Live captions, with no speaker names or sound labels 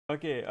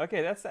Okay,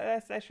 okay, that's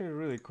actually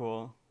really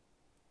cool.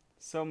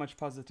 So much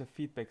positive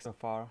feedback so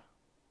far.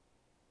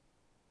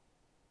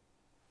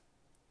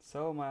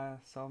 So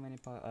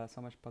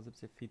much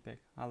positive feedback.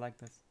 I like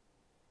this.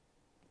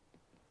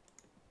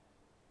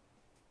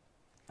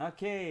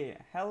 Okay,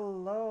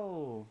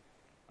 hello.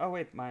 Oh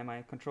wait,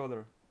 my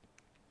controller.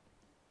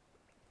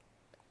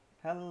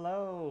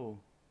 Hello.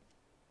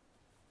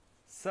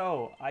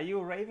 So, are you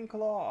Ravenclaw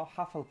or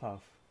Hufflepuff?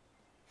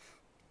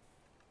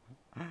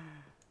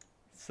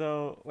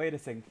 So, wait a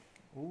second.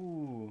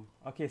 Ooh.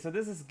 Okay, so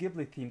this is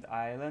Ghibli themed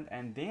island,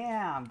 and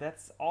damn,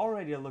 that's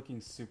already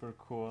looking super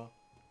cool.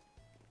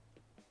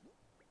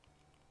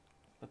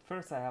 But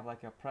first, I have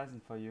like a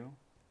present for you.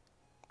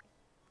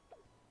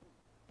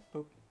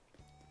 Boop.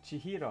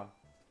 Chihiro.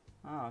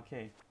 Ah,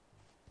 okay.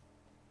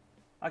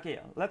 Okay,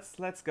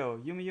 let's go.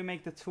 You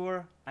make the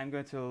tour. I'm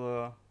going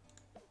to.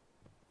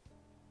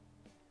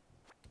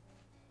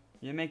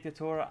 You make the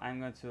tour.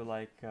 I'm going to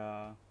like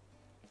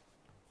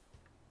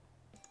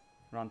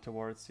run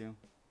towards you.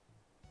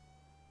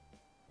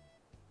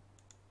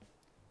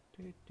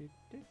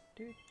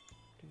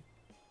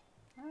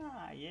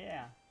 Ah,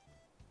 yeah.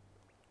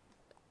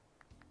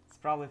 It's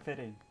probably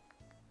fitting.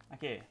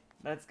 Okay,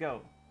 let's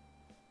go.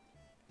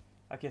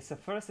 Okay, so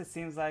first it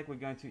seems like we're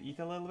going to eat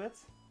a little bit.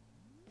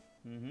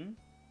 Mm-hmm.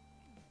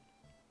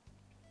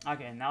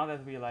 Okay, now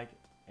that we like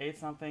ate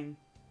something,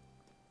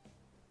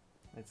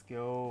 let's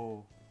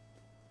go.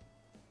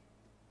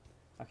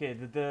 Okay,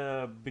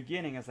 the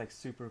beginning is like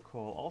super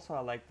cool. Also, I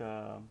like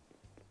the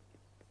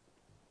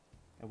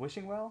a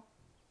wishing well.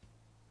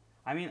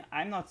 I mean,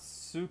 I'm not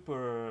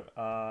super.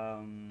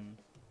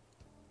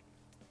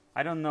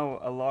 I don't know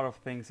a lot of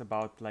things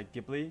about like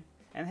Ghibli.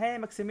 And hey,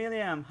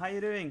 Maximilian, how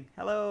you doing?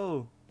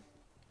 Hello.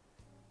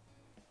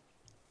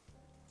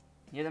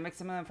 You're the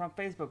Maximilian from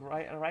Facebook,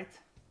 right? Right?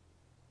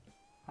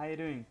 How you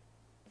doing?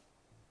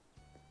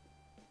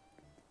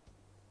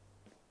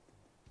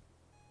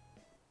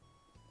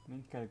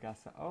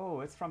 Minkelgasse.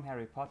 Oh, it's from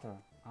Harry Potter.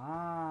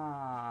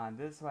 Ah,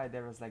 this is why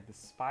there was like the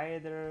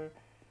spider.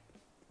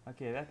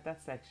 Okay,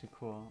 that's actually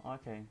cool.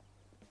 Okay.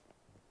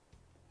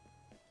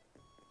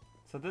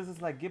 So this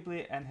is like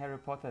Ghibli and Harry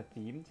Potter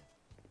themed.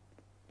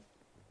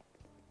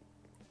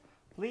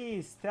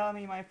 Please tell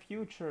me my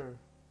future.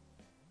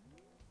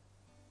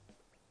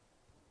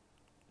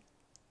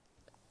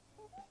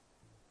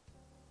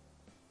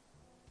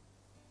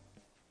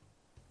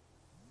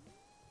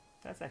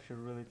 That's actually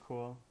really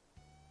cool.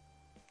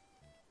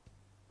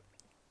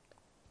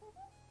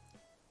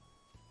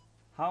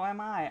 How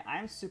am I?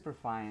 I'm super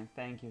fine.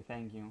 Thank you,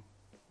 thank you.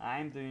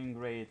 I'm doing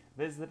great.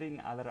 Visiting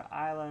other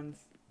islands.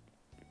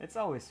 It's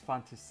always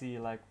fun to see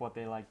like what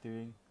they like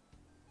doing.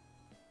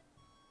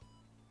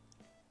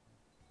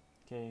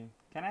 Okay,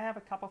 can I have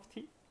a cup of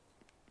tea?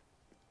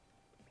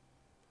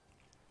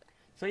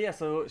 So yeah,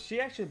 so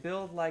she actually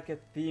built like a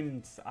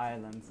themed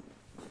island.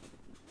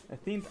 A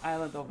themed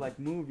island of like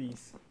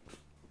movies.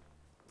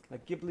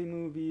 Like Ghibli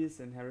movies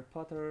and Harry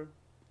Potter.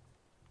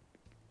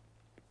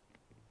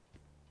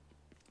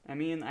 I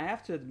mean, I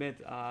have to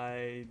admit,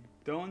 I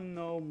don't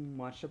know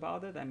much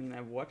about it. I mean,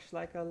 I watched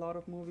like a lot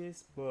of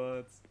movies,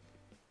 but...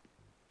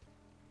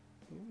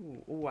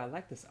 Ooh, I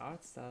like this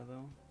art style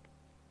though.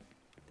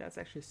 That's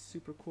actually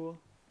super cool.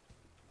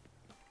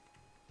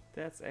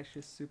 That's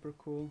actually super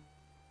cool.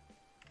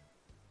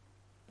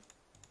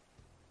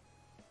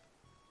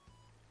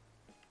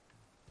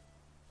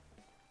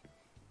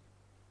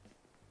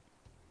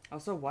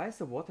 Also, why is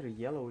the water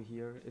yellow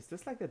here? Is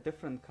this like a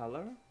different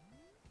color?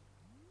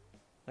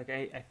 Like,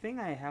 I think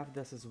I have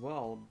this as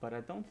well, but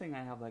I don't think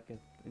I have like it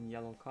in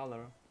yellow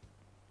color.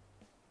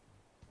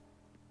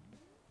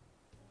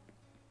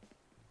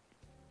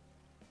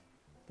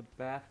 The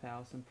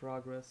bathhouse in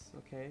progress,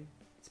 okay.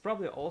 It's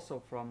probably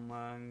also from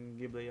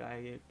Ghibli.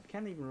 I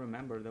can't even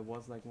remember there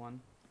was like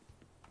one.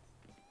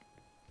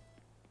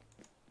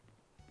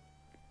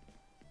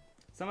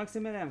 So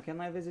Maximilian,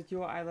 can I visit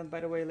your island by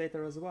the way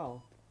later as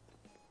well?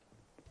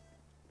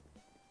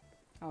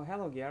 Oh,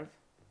 hello Gerd.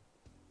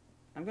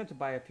 I'm going to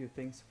buy a few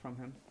things from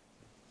him.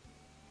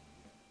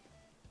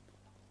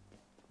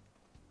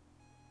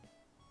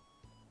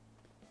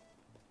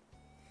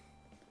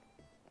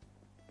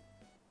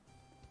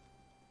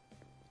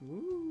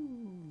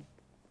 Ooh.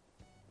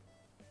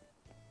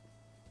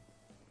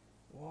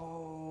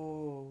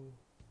 Whoa.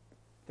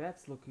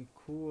 That's looking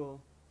cool.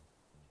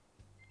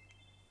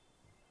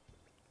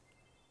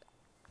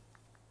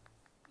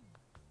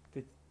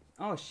 Did,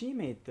 oh, she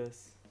made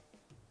this.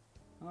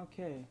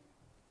 Okay.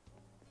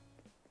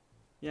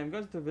 Yeah, I'm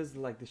going to visit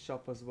like the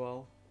shop as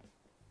well.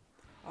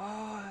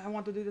 Oh, I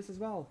want to do this as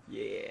well.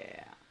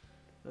 Yeah.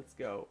 Let's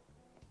go.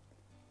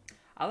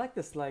 I like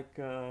this like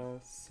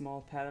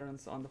small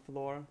patterns on the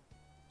floor.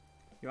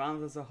 Your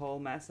island is a whole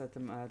mess at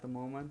the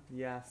moment.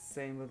 Yeah,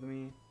 same with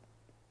me.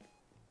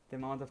 The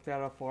amount of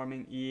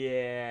terraforming,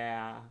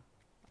 yeah.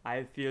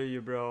 I feel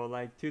you, bro.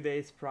 Like 2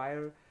 days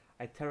prior,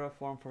 I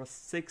terraformed for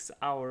 6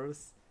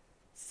 hours.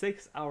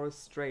 6 hours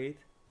straight.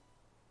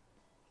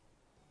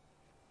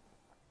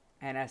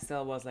 And I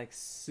still was like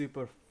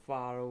super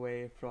far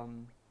away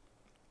from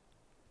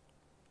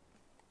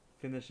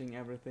finishing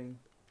everything.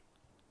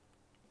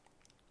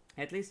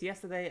 At least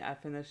yesterday I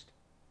finished.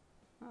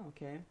 Oh,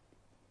 okay.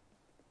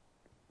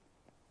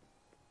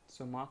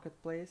 So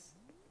marketplace,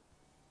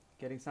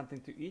 getting something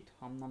to eat.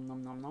 Hum nom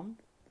nom nom nom.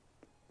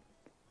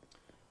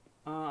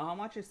 How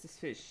much is this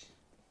fish?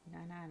 Na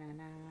na na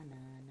na na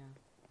na.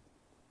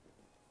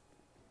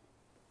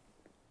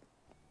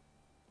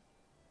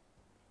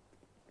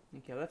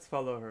 Okay, let's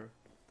follow her.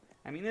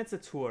 I mean, it's a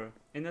tour.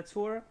 In a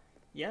tour,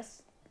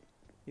 yes,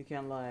 you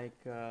can like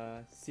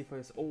see for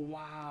yourself. Oh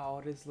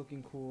wow, this is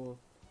looking cool.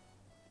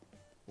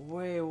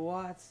 Wait,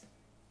 what?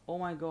 Oh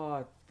my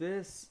god,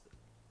 this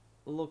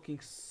looking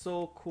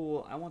so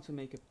cool. I want to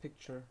make a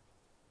picture.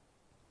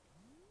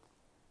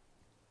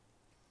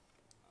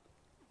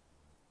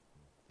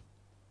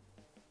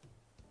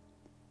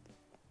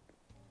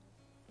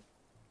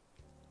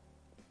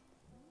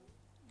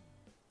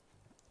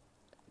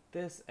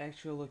 This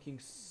actually looking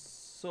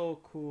so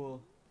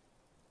cool.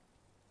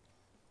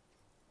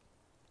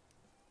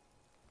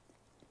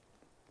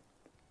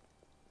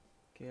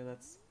 Okay,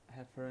 let's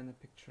have her in a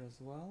picture as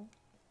well.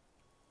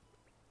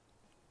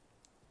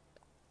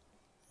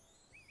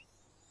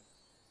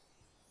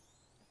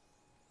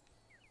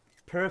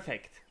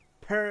 Perfect.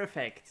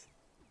 Perfect.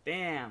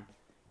 Damn.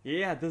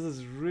 Yeah, this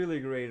is really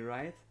great,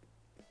 right?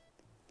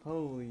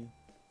 Holy.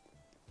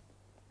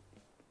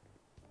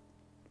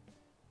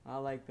 I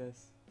like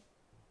this.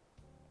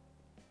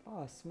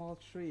 Oh, a small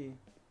tree.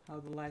 How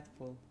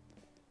delightful.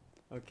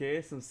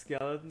 Okay, some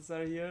skeletons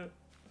are here.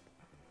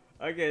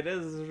 Okay,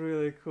 this is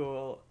really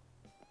cool.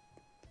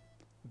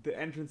 The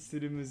entrance to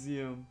the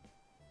museum.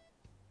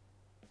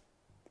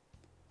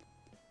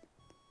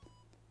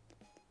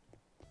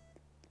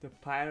 The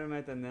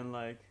pyramid and then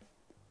like...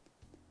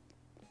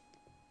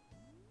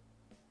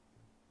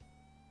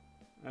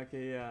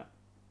 Okay, yeah.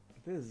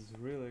 This is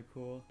really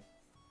cool.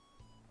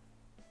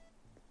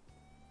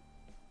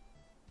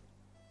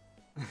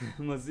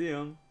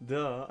 Museum,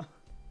 duh.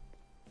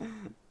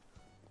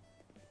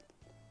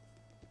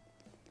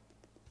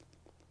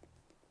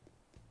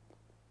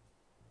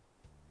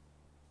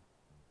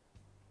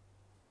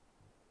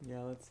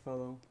 Yeah, let's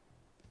follow.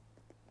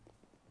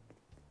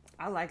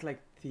 I like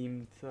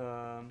themed.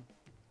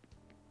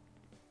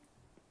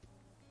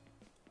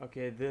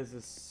 Okay, this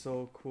is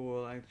so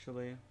cool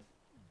actually.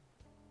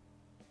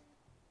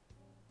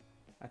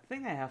 I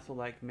think I have to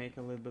like make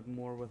a little bit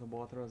more with the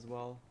water as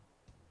well.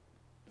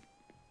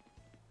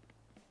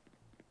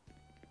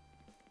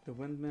 The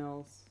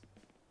windmills.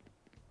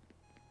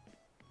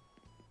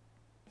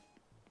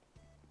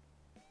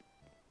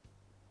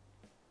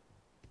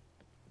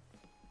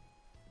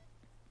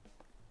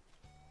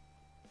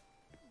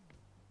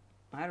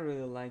 I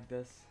really like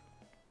this.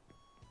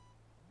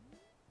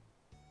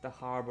 The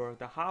harbor.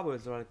 The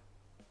harbors are like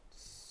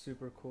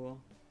super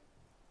cool.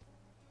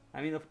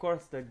 I mean, of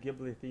course, the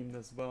Ghibli themed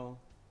as well.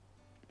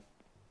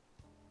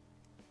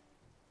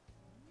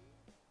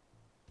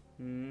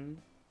 Hmm.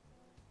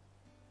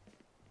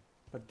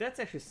 But that's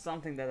actually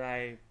something that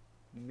I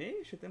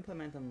maybe should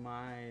implement on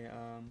my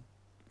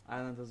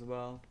island as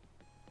well.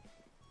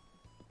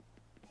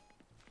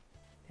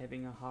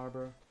 Having a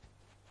harbor.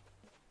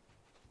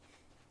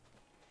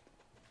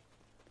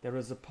 There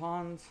is a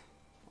pond,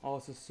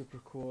 also super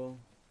cool.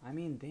 I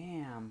mean,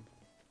 damn.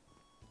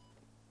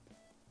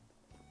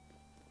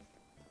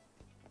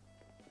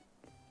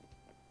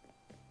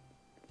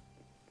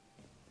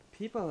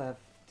 People have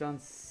done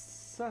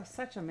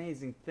such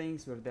amazing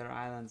things with their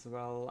islands.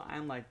 Well,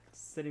 I'm like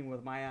sitting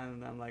with my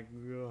island and I'm like,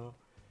 ugh.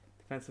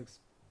 The fence looks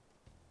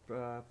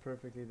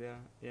perfectly there.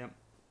 Yep.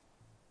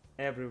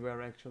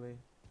 Everywhere actually.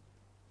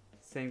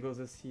 Same goes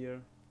as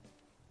here.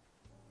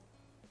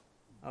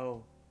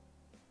 Oh.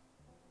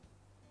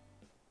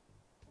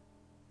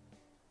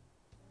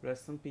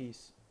 Rest in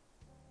peace.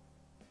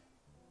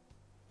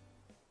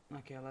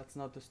 Okay, let's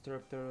not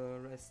disturb the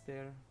rest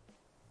there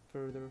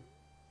further.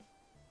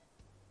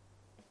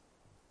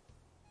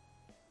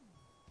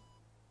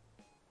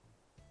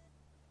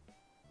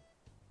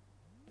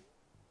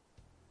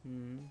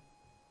 Hmm.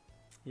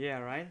 Yeah,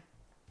 right?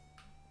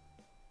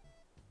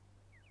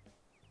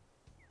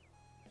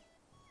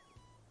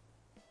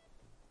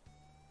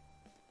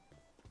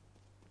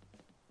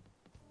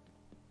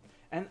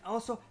 And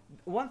also,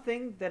 one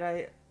thing that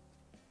I...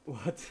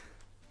 What?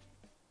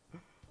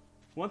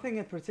 One thing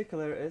in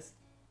particular is,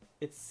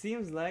 it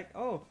seems like,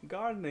 oh,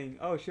 gardening.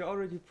 Oh, she's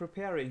already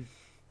preparing.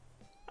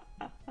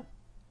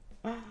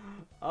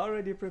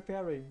 Already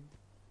preparing.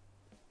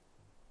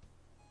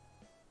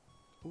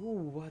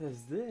 Ooh, what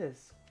is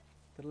this?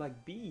 They're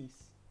like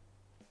bees.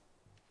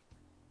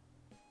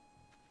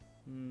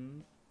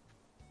 Hmm.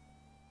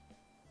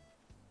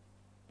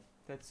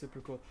 That's super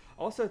cool.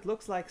 Also, it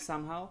looks like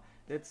somehow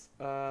that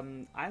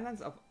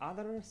islands of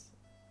others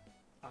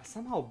are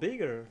somehow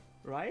bigger,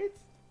 right?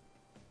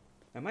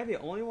 Am I the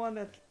only one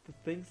that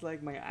thinks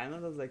like my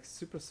island is like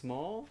super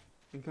small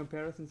in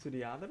comparison to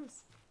the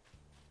others?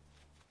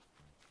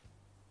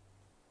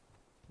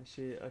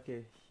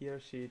 Okay, here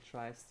she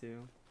tries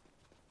to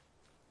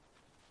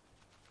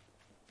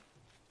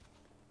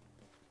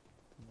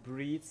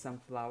breed some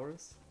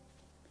flowers.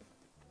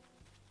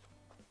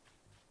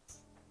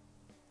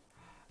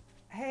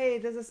 Hey,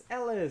 this is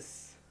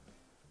Alice.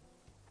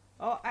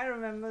 Oh, I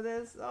remember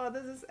this. Oh,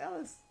 this is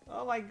Alice.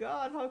 Oh my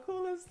god, how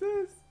cool is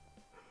this?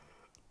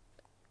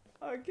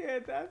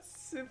 Okay,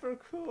 that's super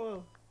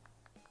cool.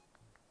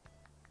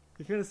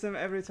 You feel the same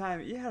every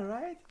time. Yeah,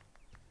 right?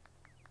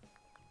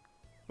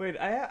 Wait,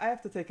 I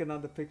have to take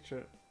another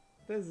picture.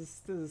 This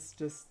is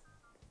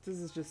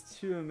just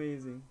too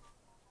amazing.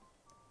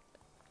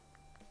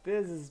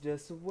 This is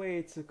just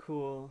way too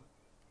cool.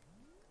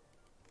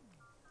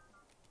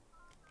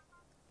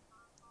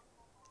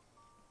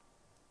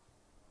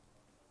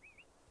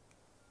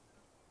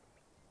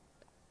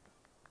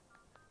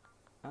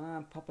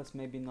 Papa's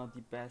maybe not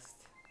the best.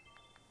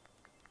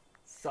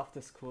 Soft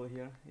is cool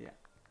here, yeah.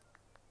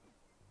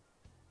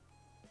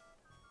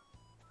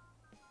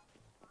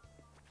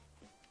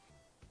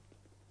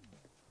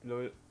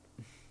 Lol.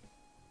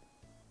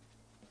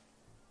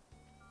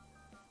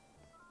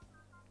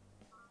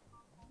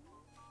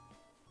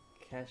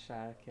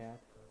 Cheshire cat.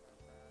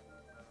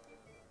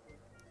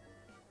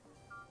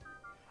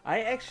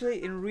 I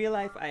actually, in real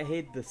life, I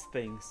hate these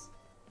things.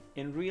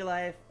 In real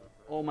life,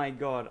 oh my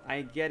god,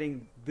 I'm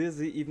getting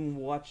dizzy even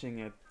watching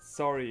it.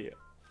 Sorry,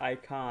 I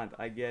can't.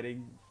 I'm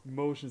getting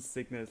motion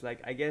sickness.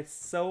 Like, I get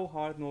so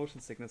hard motion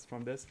sickness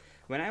from this.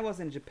 When I was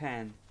in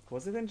Japan,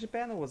 was it in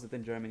Japan or was it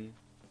in Germany?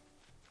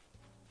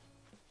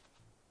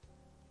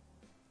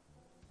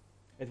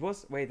 It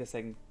was, wait a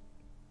second.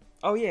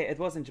 Oh yeah, it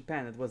was in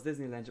Japan. It was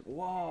Disneyland.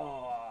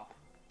 Whoa!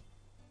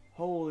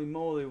 Holy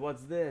moly,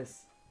 what's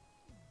this?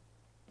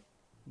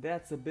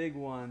 That's a big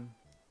one.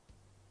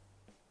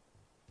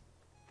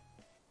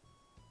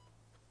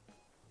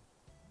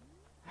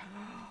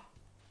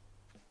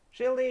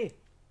 Shildy!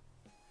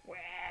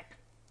 Whack!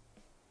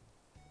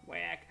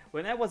 Whack!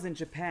 When I was in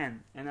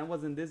Japan and I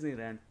was in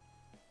Disneyland,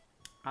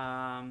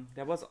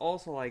 there was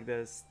also like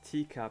this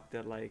teacup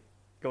that like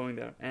going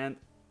there, and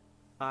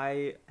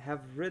I have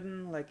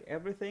ridden like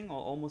everything or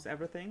almost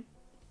everything.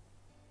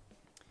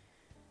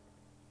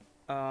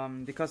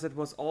 Because it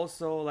was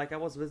also like I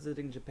was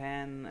visiting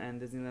Japan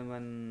and Disneyland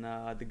when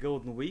the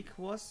Golden Week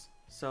was,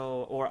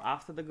 so, or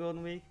after the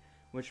Golden Week,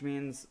 which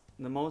means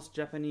the most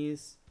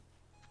Japanese.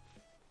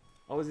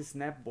 Oh, is he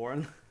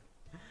Snapborn?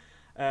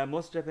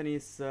 Most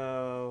Japanese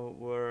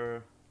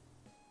were.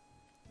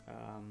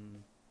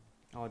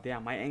 Oh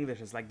damn, my English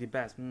is like the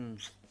best.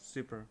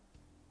 Super.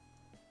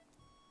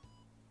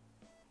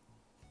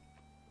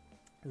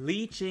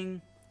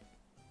 Leeching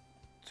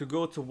to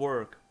go to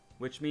work,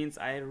 which means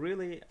I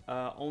really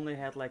only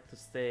had like to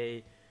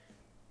stay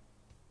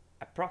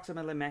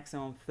approximately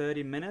maximum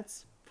 30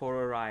 minutes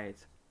for a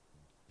ride.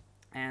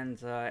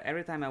 And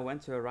every time I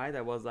went to a ride,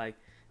 I was like,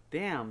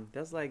 damn,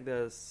 there's like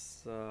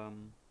this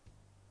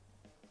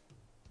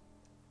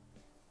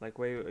like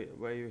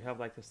where you have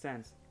like the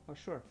stands. Oh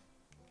sure.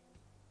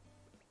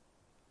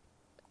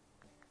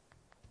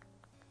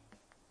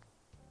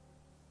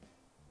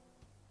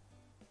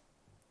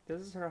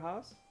 This is her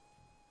house.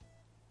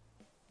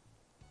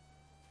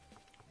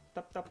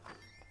 Top top.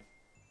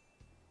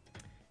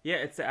 Yeah,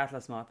 it's the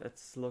Atlas moth.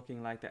 It's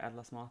looking like the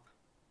Atlas moth.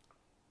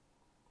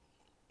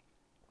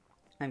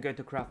 I'm going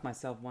to craft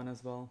myself one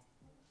as well.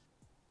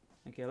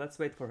 Okay, let's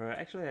wait for her.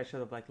 Actually, I should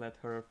have like let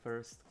her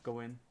first go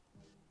in.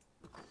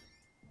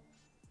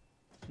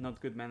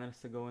 Not good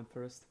manners to go in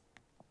first.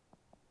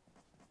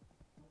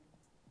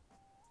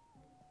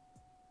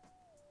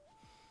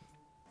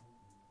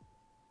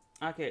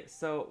 Okay,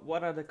 so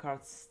what are the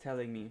cards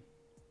telling me?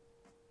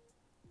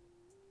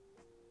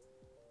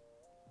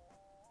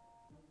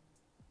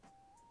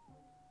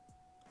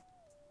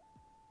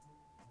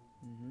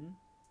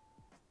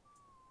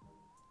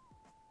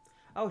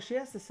 Oh, she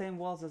has the same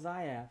walls as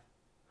I have.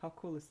 How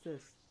cool is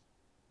this?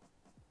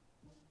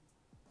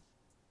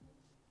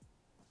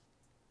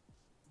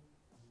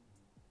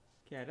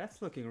 Yeah,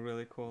 that's looking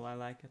really cool. I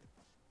like it.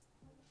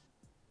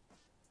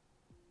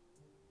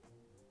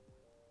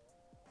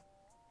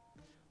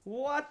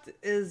 What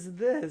is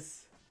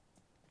this?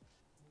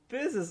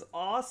 This is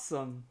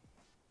awesome.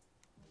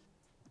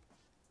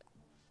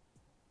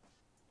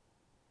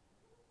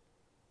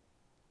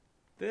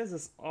 This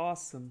is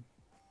awesome.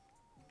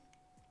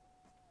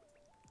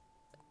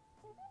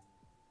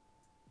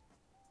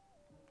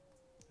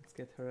 Let's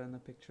get her in the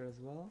picture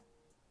as well.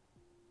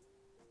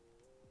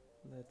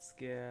 Let's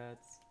get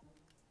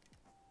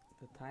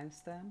the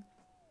timestamp.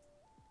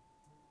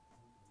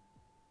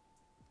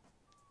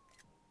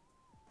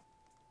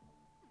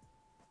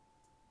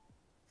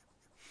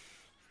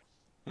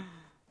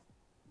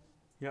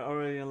 You're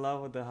already in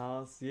love with the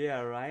house?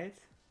 Yeah, right?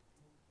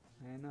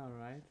 I know,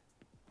 right?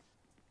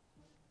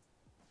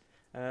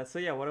 So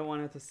yeah, what I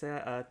wanted to say,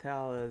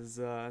 tell is,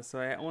 so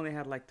I only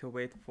had like to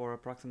wait for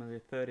approximately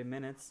 30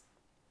 minutes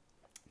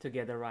to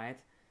get a ride.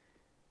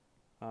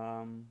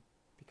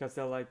 Because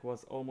there like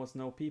was almost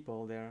no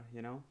people there,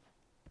 you know?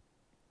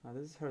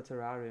 This is her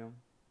terrarium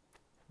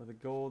with a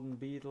golden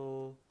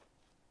beetle.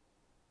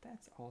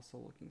 That's also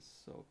looking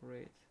so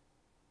great.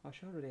 Oh,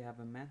 she already have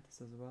a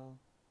mantis as well.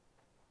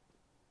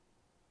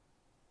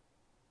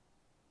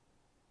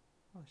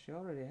 Oh, she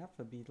already have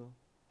a beetle.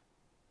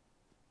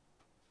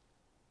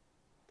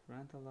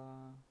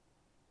 Tarantula.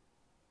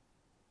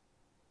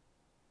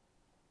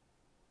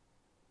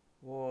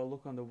 Whoa,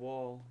 look on the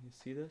wall. You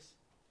see this?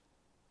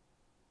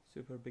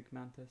 Super big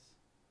mantis.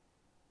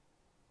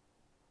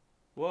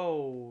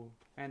 Whoa!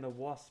 And a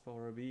wasp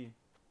or a bee.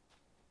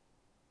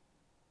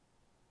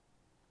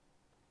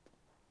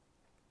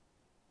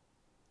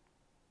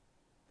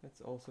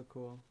 That's also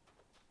cool.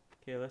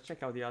 Okay, let's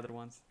check out the other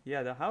ones.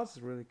 Yeah, the house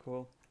is really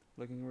cool.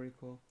 Looking really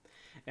cool.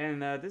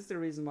 And this is the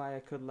reason why I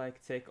could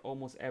like take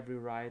almost every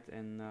ride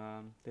in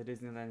the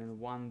Disneyland in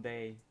one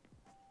day.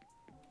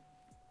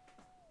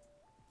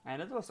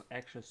 And it was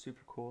actually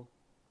super cool.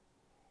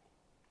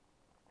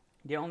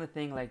 The only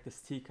thing, like this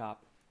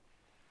teacup.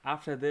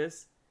 After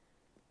this,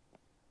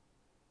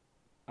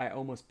 I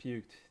almost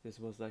puked. This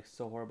was like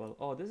so horrible.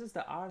 Oh, this is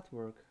the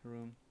artwork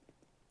room.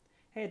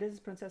 Hey, this is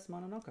Princess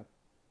Mononoke.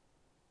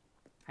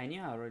 I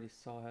knew I already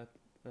saw her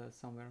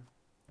somewhere.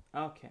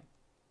 Okay.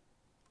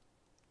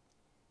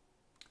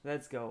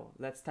 Let's go.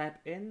 Let's type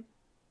in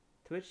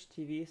Twitch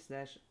TV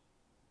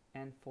 /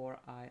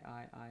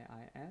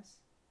 N4IIIIS.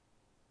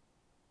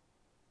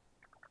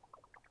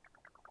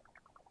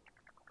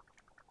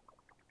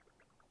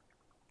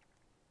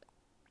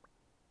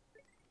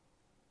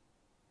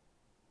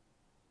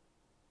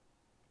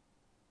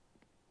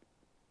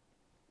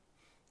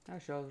 I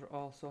shall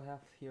also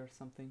have here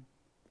something.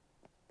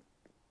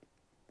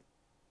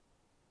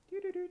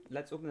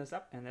 Let's open this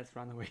up and let's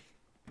run away.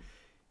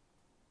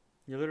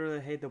 You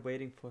literally hate the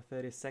waiting for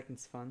 30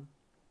 seconds fun.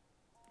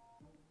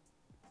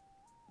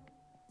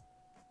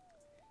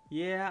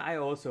 Yeah, I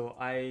also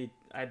I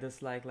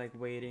dislike like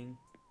waiting.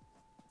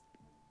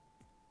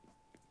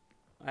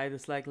 I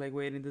dislike like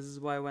waiting. This is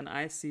why when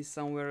I see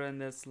somewhere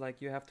and there's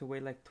like you have to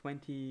wait like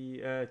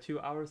 2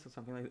 hours or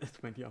something like that.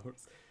 20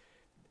 hours.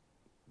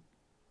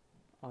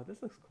 Oh,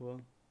 this looks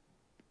cool.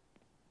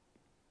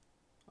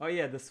 Oh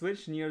yeah, the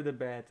switch near the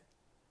bed.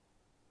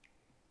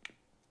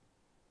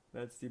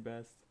 That's the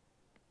best.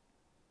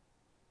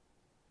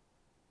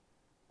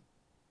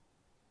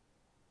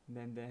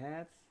 Then the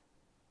head.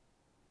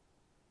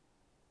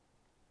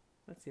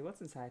 Let's see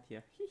what's inside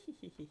here.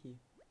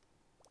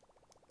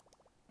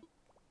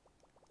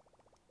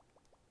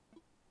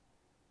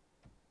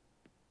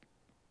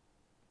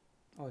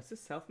 Oh, is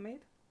this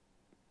self-made?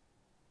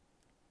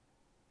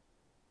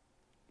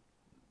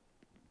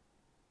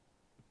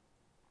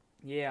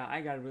 Yeah, I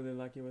got really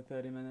lucky with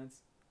 30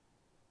 minutes.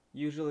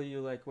 Usually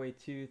you like wait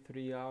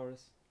 2-3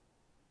 hours.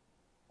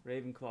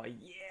 Ravenclaw.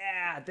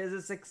 Yeah, this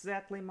is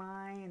exactly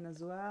mine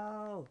as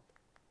well.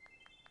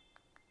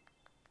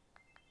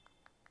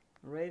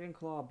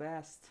 Ravenclaw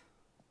best.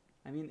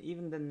 I mean,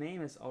 even the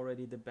name is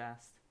already the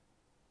best.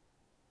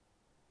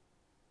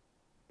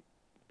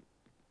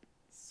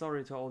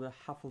 Sorry to all the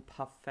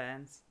Hufflepuff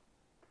fans.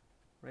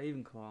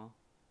 Ravenclaw.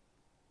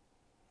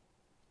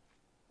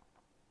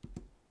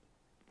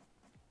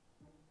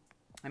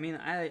 I mean,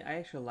 I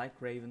actually like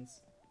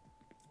ravens.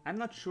 I'm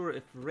not sure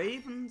if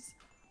ravens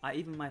are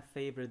even my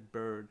favorite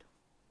bird.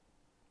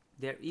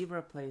 They're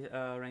either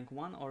rank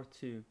 1 or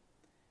 2.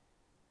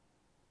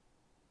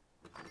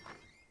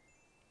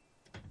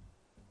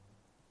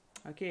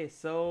 Okay,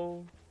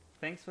 so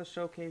thanks for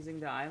showcasing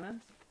the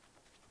island.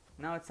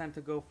 Now it's time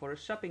to go for a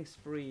shopping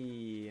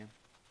spree.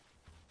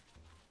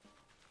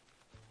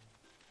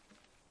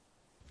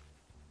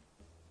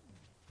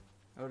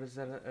 Or is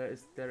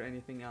there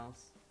anything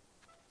else?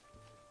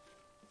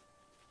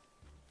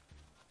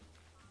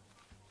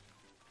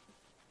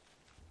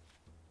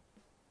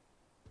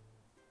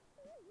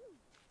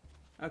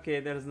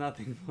 Okay, there's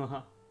nothing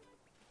more.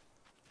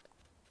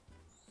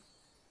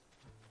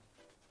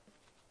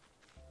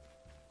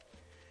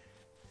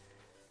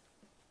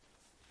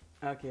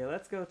 Okay,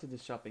 let's go to the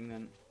shopping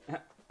then.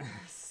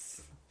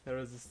 There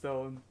is a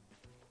stone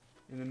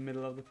in the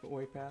middle of the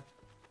way path.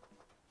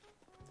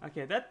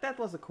 Okay, that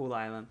was a cool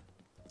island.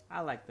 I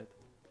liked it.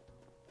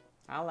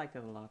 I liked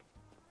it a lot.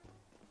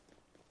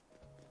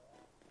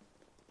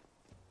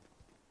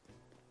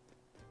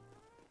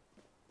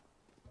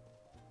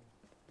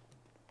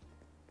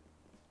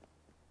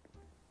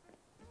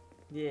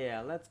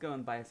 Yeah, let's go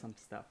and buy some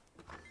stuff.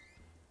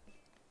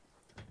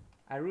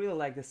 I really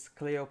like this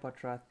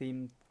Cleopatra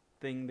theme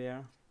thing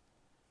there.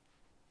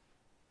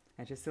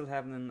 And she's still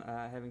having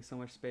so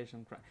much space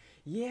on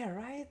yeah,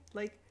 right?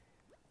 Like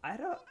I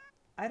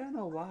don't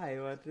know why,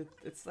 but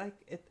it's like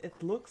it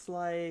looks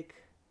like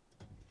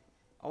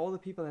all the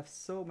people have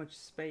so much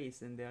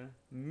space in their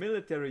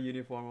military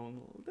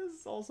uniform. This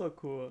is also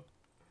cool.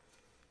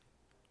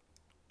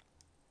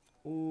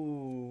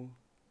 Ooh,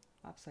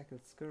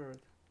 upcycled skirt.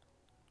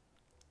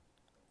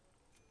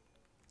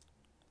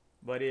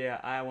 But yeah,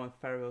 I want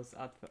Pharaoh's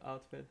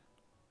outfit.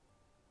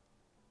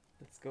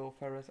 Let's go,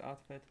 Pharaoh's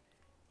outfit.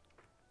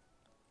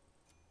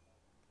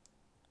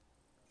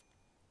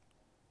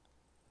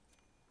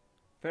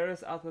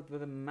 Pharaoh's outfit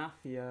with a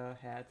mafia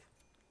hat.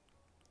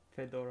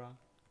 Fedora.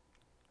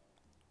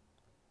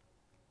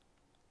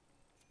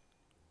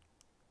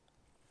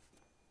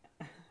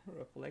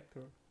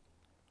 Reflector.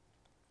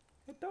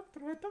 A doctor,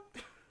 a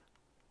doctor.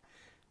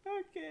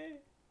 Okay.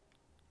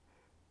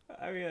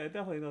 I mean, I'm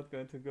definitely not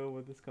going to go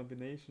with this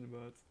combination,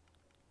 but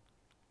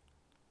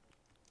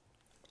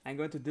I'm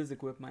going to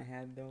disequip my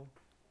head though.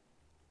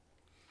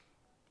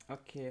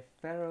 Okay,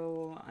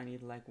 Pharaoh, I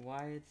need like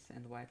whites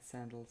and white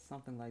sandals,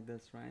 something like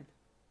this, right?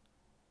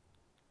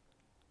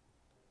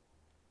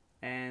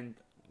 And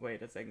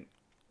wait a second,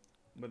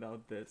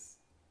 without this.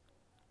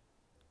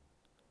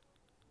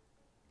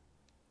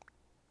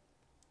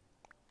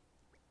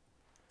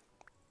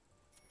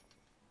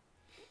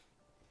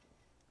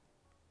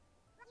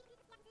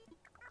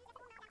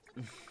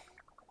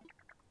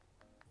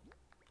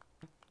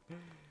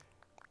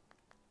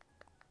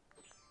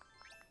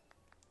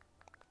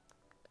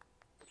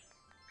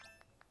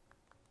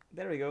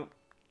 There we go.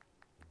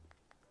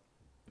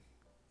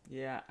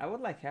 Yeah, I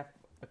would like have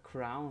a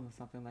crown or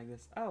something like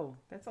this. Oh,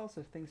 that's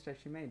also things that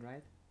she made,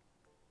 right?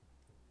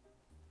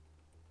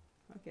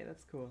 Okay,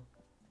 that's cool.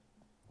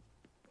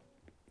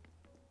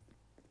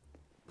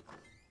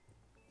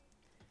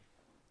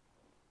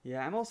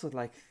 Yeah, I'm also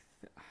like,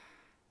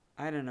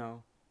 I don't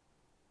know.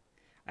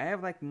 I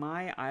have like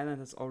my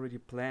island is already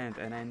planned,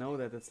 and I know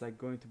that it's like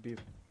going to be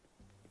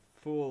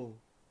full.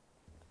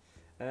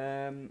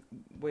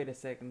 Wait a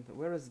second.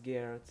 Where is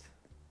Garrett?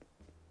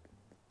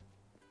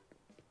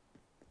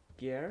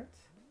 Garrett?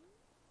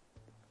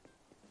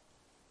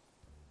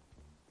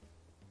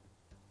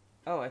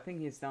 Oh, I think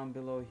he's down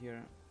below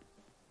here.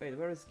 Wait,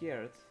 where is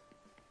Garrett?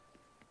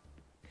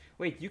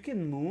 Wait, you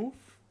can move?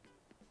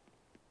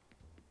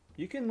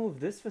 You can move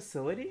this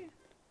facility?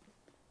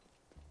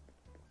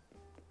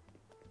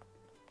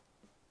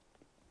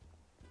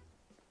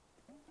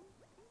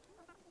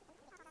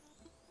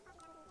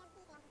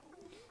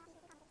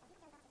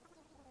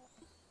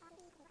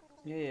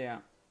 Yeah.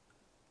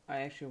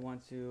 I actually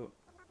want to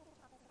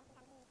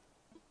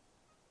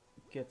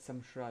get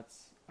some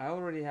shrubs. I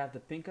already have the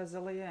pink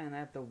azalea and I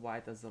have the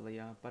white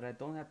azalea, but I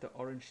don't have the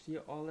orange tea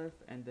olive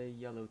and the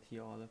yellow tea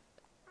olive.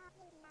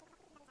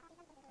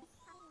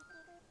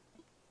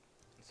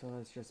 So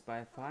let's just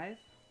buy 5.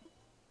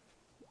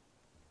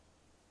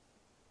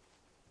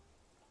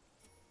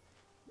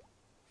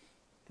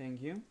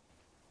 Thank you.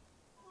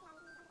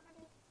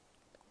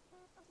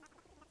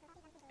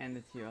 And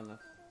the tea olive.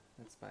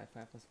 Let's buy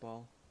 5 as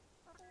well.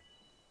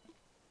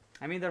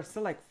 I mean, there's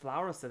still like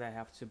flowers that I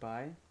have to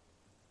buy.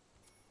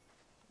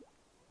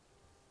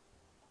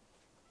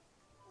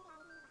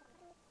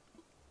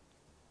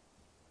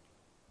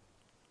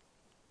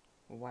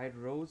 White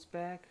rose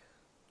back.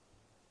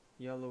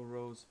 Yellow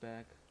rose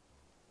back.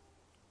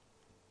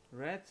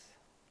 Red,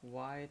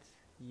 white,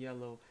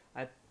 yellow.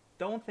 I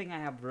don't think I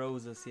have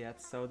roses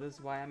yet, so this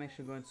is why I'm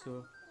actually going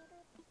to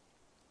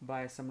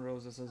buy some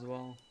roses as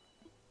well.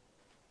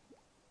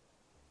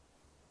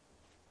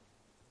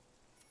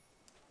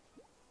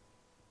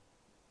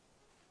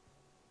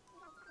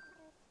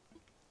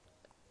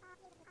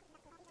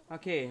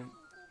 Okay,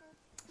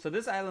 so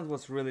this island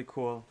was really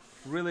cool.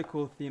 Really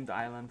cool themed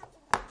island.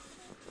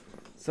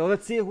 So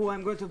let's see who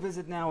I'm going to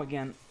visit now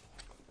again.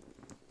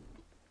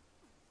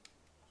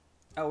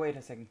 Oh, wait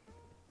a second.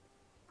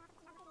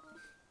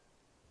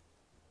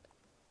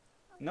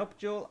 Nope,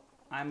 Joel,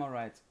 I'm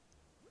alright.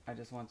 I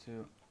just want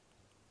to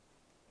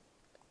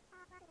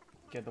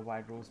get the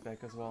white rose back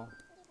as well.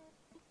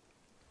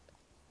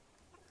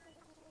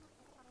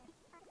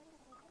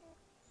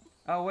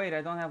 Oh wait,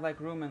 I don't have like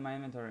room in my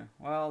inventory.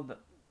 Well, that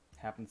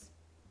happens.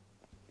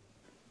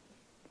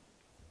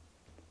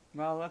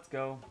 Well, let's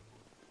go.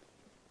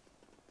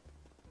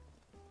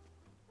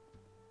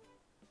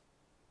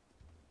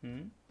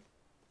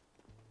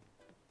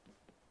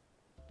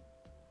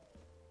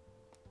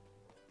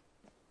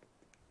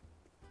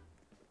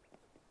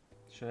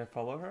 Should I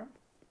follow her?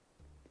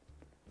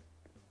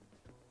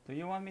 Do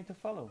you want me to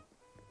follow?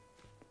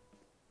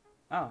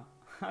 Oh,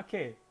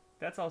 okay.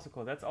 That's also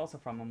cool. That's also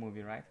from a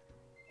movie, right?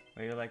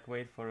 Where you like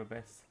wait for a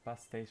bus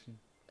station.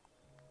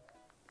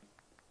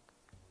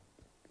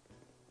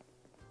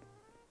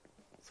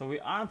 So we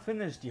aren't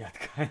finished yet,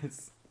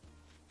 guys.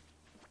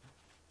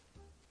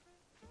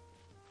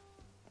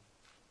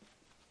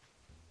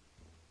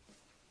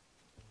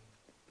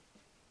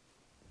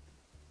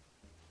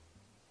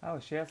 Oh,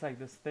 she has like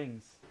these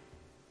things.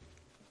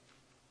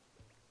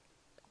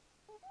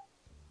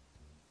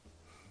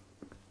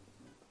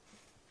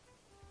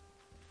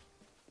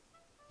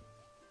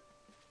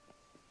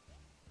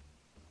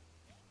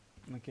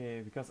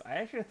 Okay, because I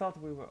actually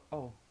thought we were...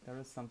 Oh, there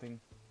is something.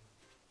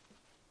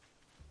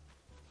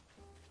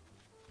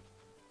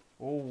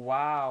 Oh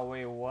wow,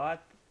 wait,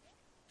 what?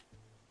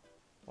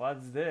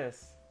 What's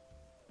this?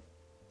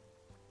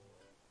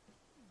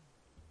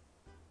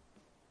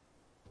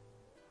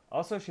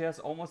 Also, she has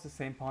almost the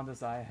same pond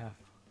as I have.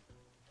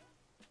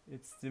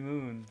 It's the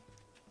moon.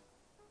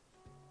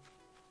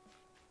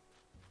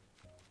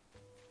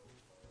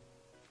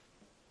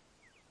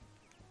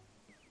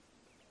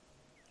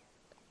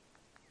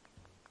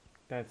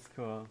 That's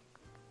cool.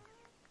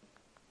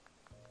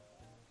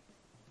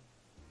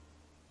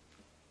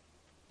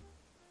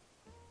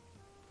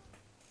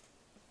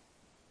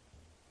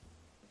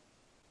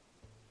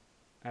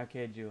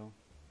 Okay, Jewel.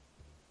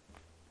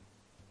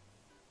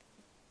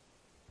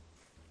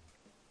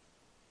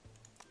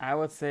 I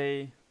would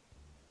say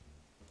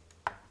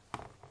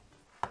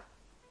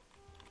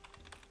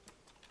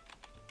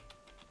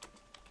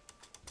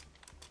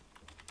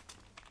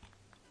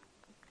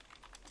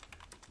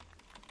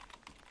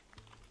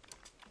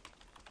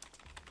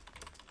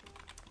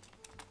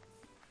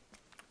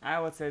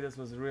this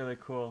was really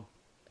cool.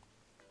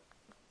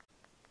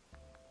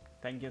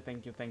 Thank you,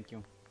 thank you, thank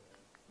you.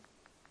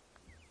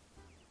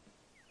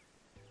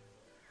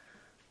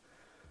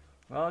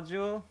 Well,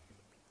 Jewel,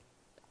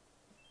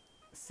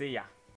 see ya.